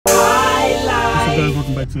guys,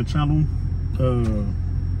 welcome back to the channel.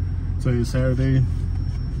 Today is Saturday.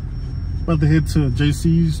 About to head to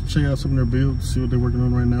JC's, check out some of their builds, see what they're working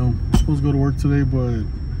on right now. I'm supposed to go to work today, but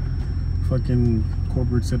fucking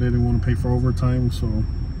corporate said they didn't want to pay for overtime, so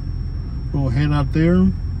we'll head out there,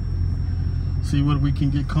 see what we can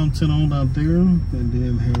get content on out there, and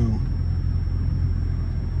then hell,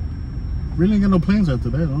 really ain't got no plans after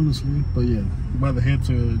that, honestly. But yeah, I'm about to head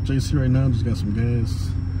to JC right now. Just got some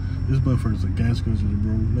gas. This motherfucker's a gas guzzler,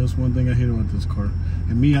 bro. That's one thing I hate about this car.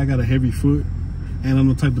 And me, I got a heavy foot, and I'm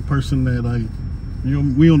the type of person that, like, you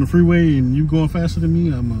know, we on the freeway and you going faster than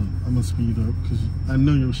me, I'm a speed up, because I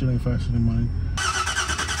know your shit ain't faster than mine.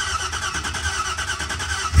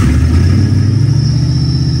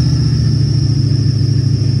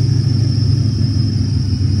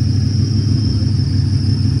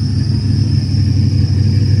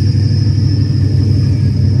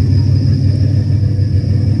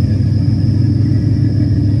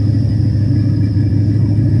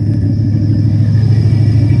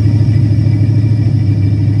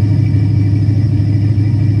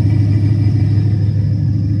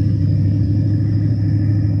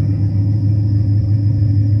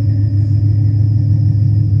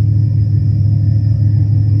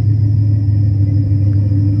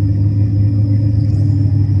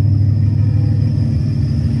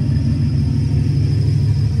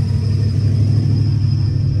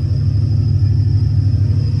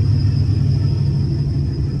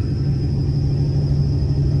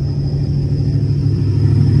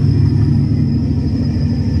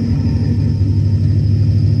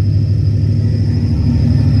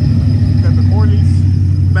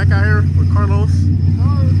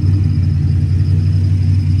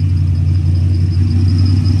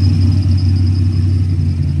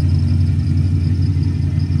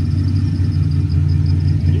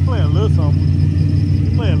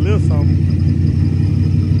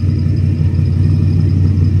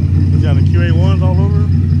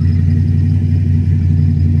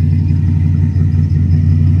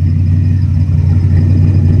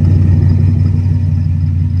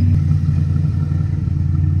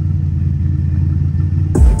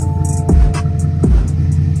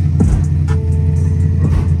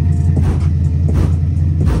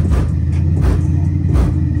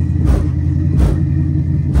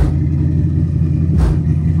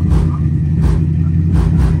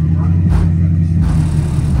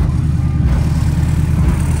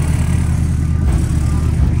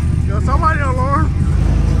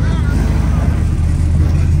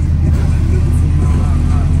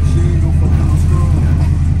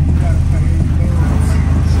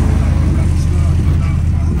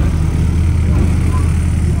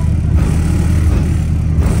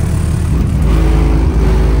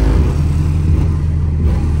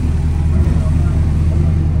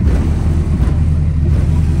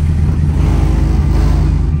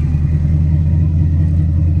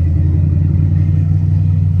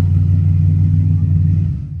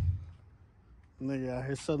 Nigga out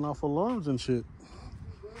here setting off alarms and shit.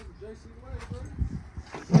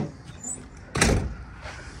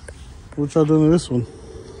 What y'all doing to this one? She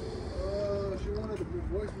wanted to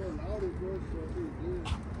put voicemail louder, bro,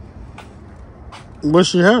 so what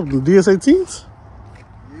she have? The DS18s?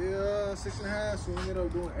 yeah, 6.5, so we ended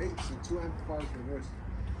up doing 8s and 2 amplifiers for voice.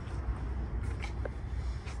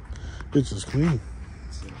 Bitch is clean.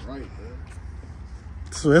 That's right, bro.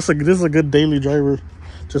 So this is a good daily driver.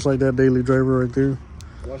 Just like that daily driver right there.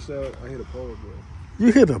 Watch that. I hit a pole, bro.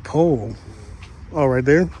 You hit a pole. Oh, right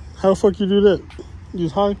there? How the fuck you do that?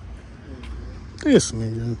 Use high? This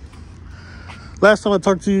nigga. Last time I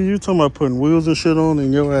talked to you, you talking about putting wheels and shit on,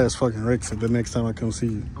 and your ass fucking wrecks it the next time I come see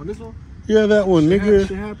you. On this one? Yeah, that one, nigga.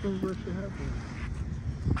 Shit happens, bro. Shit happens.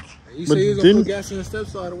 You say you was gonna put gas in the step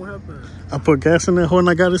side, what happened? I put gas in that hole and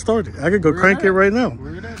I got it started. I could go crank it right now.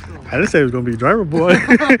 Where did that from? I didn't say it was gonna be drivable.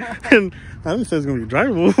 And I didn't say it was gonna be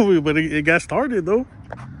drivable, but it got started though.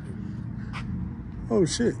 Oh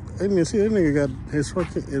shit! I didn't see that nigga got his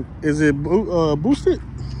fucking. Is it boosted?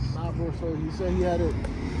 Nah, bro. So he said he had it.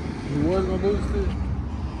 He was gonna boost it,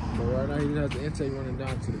 but right now he just has the intake running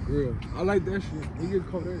down to the grill. I like that shit. He get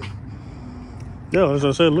cold air. Yeah, as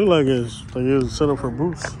I said, it looked like it was set up for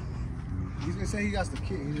boost. He's gonna say he got the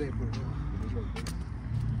kit. He just ain't put it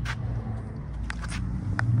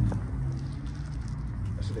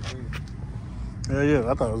on.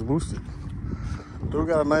 Yeah, I thought it was boosted. Dude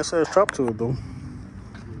got a nice ass chop to it though.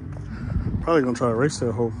 Probably gonna try to race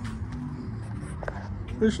that hole.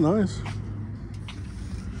 It's nice.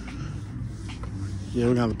 Yeah,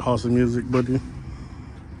 we're gonna pause the music, buddy.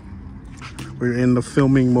 We're in the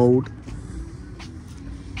filming mode.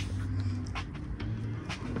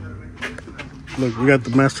 Look, we got the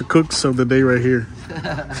master cooks of the day right here. So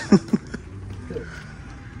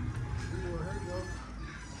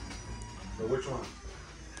which one?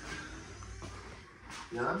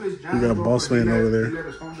 Yeah, that bitch We got Boss Man over there. He let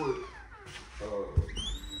his homeboy,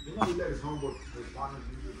 he let his homeboy, his partners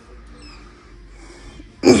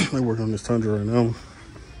use it. They working on this Tundra right now.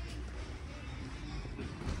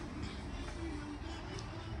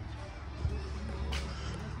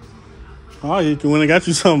 Oh, you can win. I got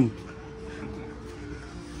you something.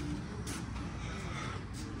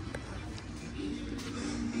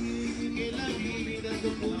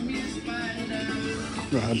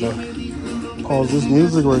 I had to pause this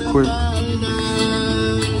music right quick.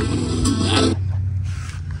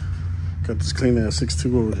 Got this clean ass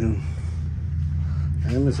 6.2 over here.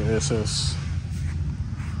 And it's an SS.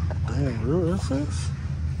 Damn, real SS?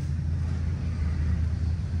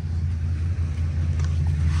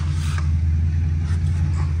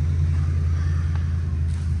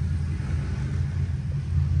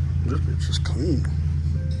 This bitch is clean.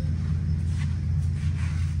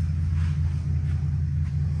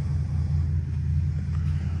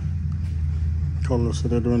 Colors so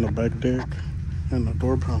they're doing the back deck and the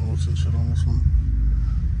door panels and shit on this one.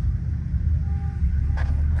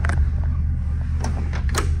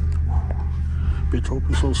 Bitch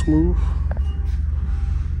open so smooth.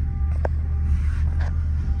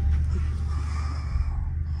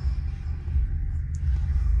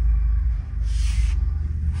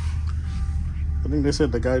 I think they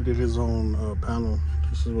said the guy did his own panel.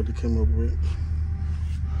 This is what he came up with.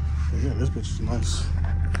 But yeah, this bitch is nice.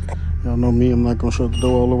 Y'all know me, I'm not gonna shut the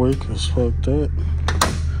door all the way, cause fuck that.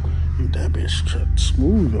 That bitch cut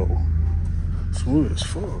smooth though. Smooth as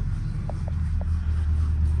fuck.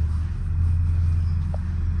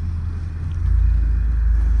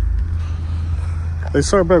 They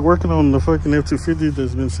started back working on the fucking F-250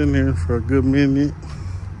 that's been sitting here for a good minute.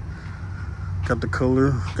 Got the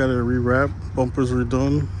color, got it rewrapped, bumpers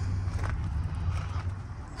redone.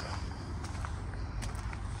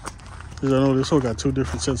 As I know, this whole got two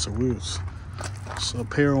different sets of wheels. It's a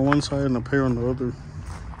pair on one side and a pair on the other.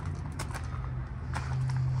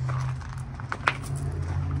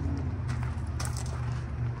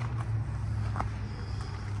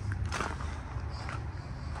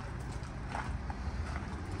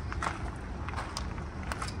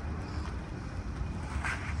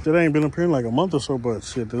 It ain't been up here in like a month or so, but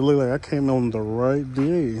shit, it look like I came on the right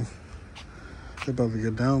day. They about to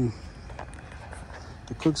get down.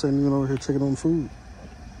 The cooks ain't even over here checking on food.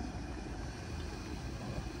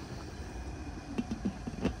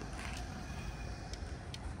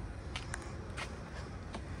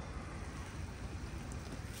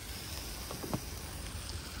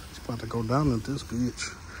 It's about to go down at this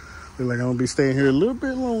bitch. Look like I'm gonna be staying here a little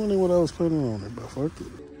bit longer than what I was planning on it, but fuck it.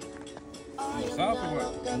 South or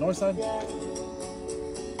what? The north side?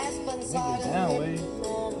 Nigga down way.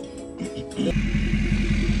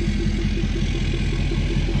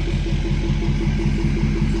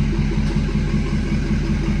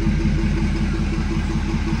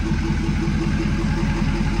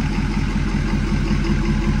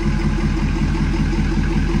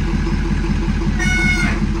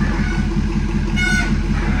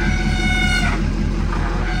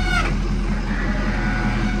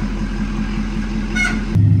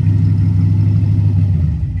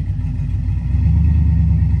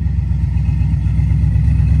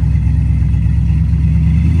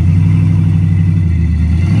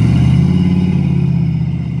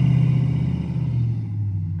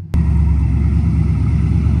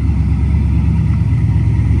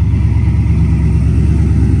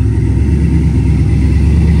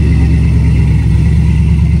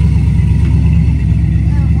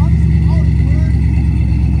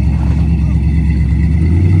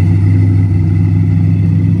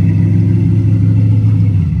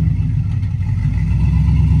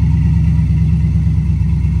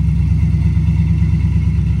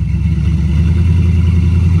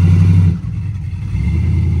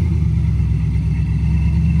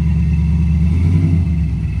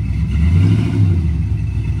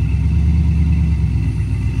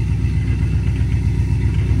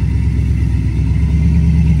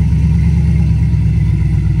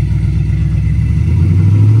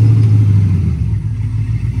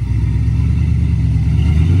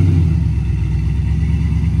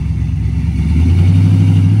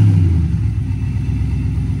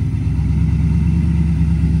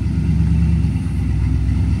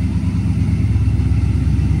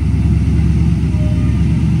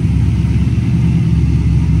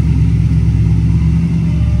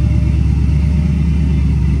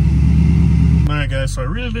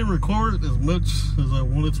 really didn't record as much as I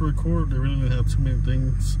wanted to record. They really didn't have too many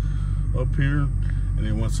things up here. And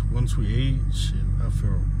then once we ate, shit, I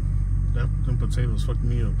felt that them potatoes fucked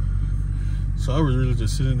me up. So I was really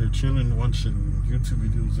just sitting there chilling, watching YouTube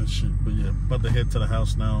videos and shit. But yeah, about to head to the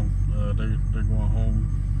house now. They're going home.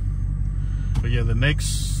 But yeah, the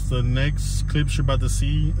next clips you're about to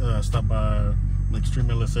see, I stopped by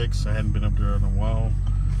EXTREMELSX. I hadn't been up there in a while.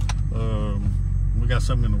 We got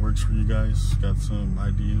something in the works for you guys. Got some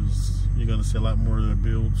ideas. You're gonna see a lot more of the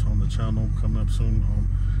builds on the channel coming up soon on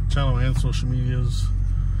channel and social medias.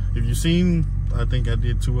 If you've seen, I think I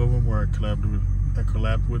did 2 of them where I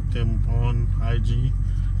collabed with them on IG,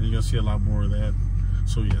 and you're gonna see a lot more of that.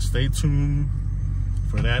 So yeah, stay tuned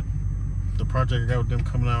for that. The project I got with them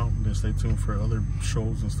coming out, and then stay tuned for other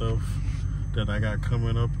shows and stuff that I got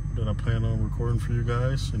coming up that I plan on recording for you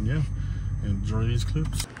guys. And yeah, enjoy these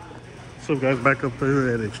clips. So guys, back up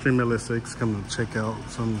there at EXTREMELSX, coming to check out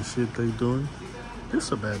some of the shit they doing. This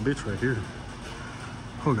is a bad bitch right here.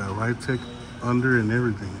 Oh, got right tech under and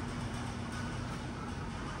everything.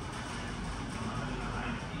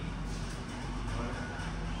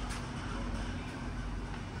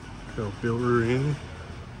 Got built her in.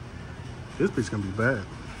 This bitch gonna be bad.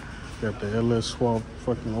 Got the LS swap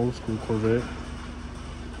fucking old school Corvette.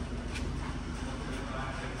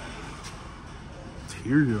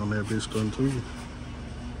 Interior on that bitch done too.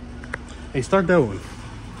 Hey, start that one.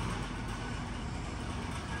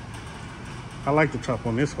 I like the chop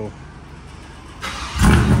on this hole.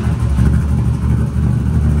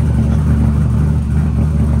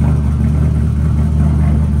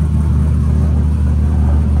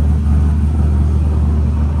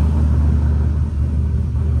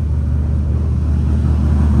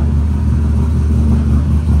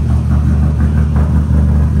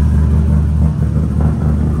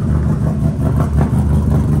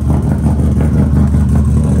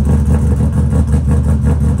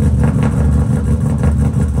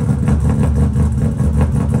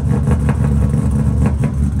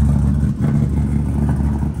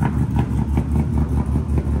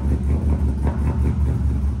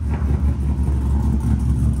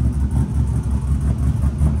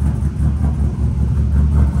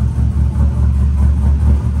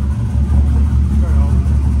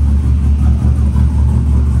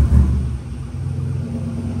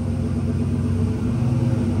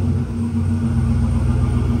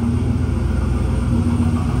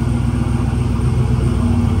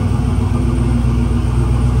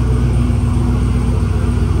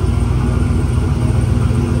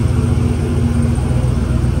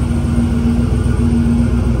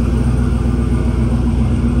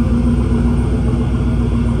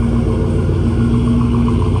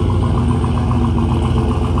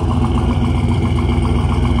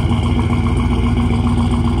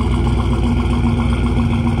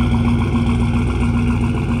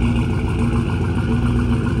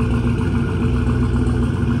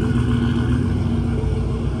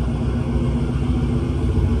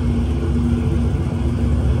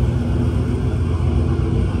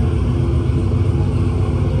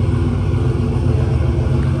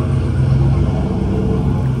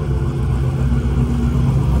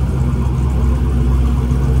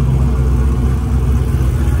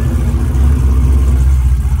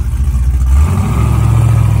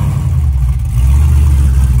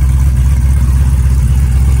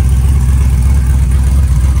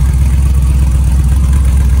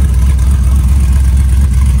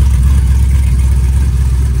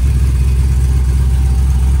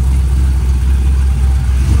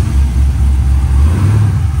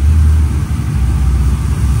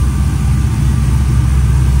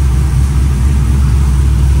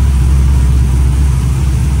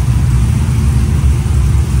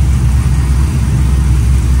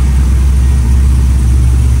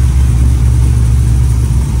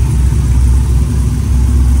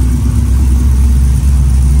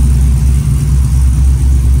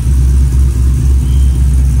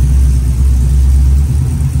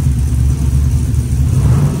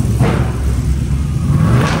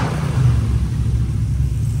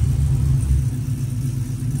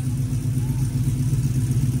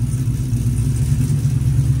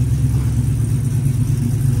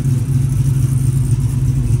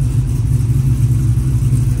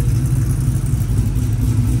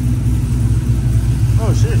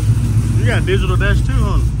 got digital dash too,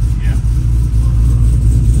 huh?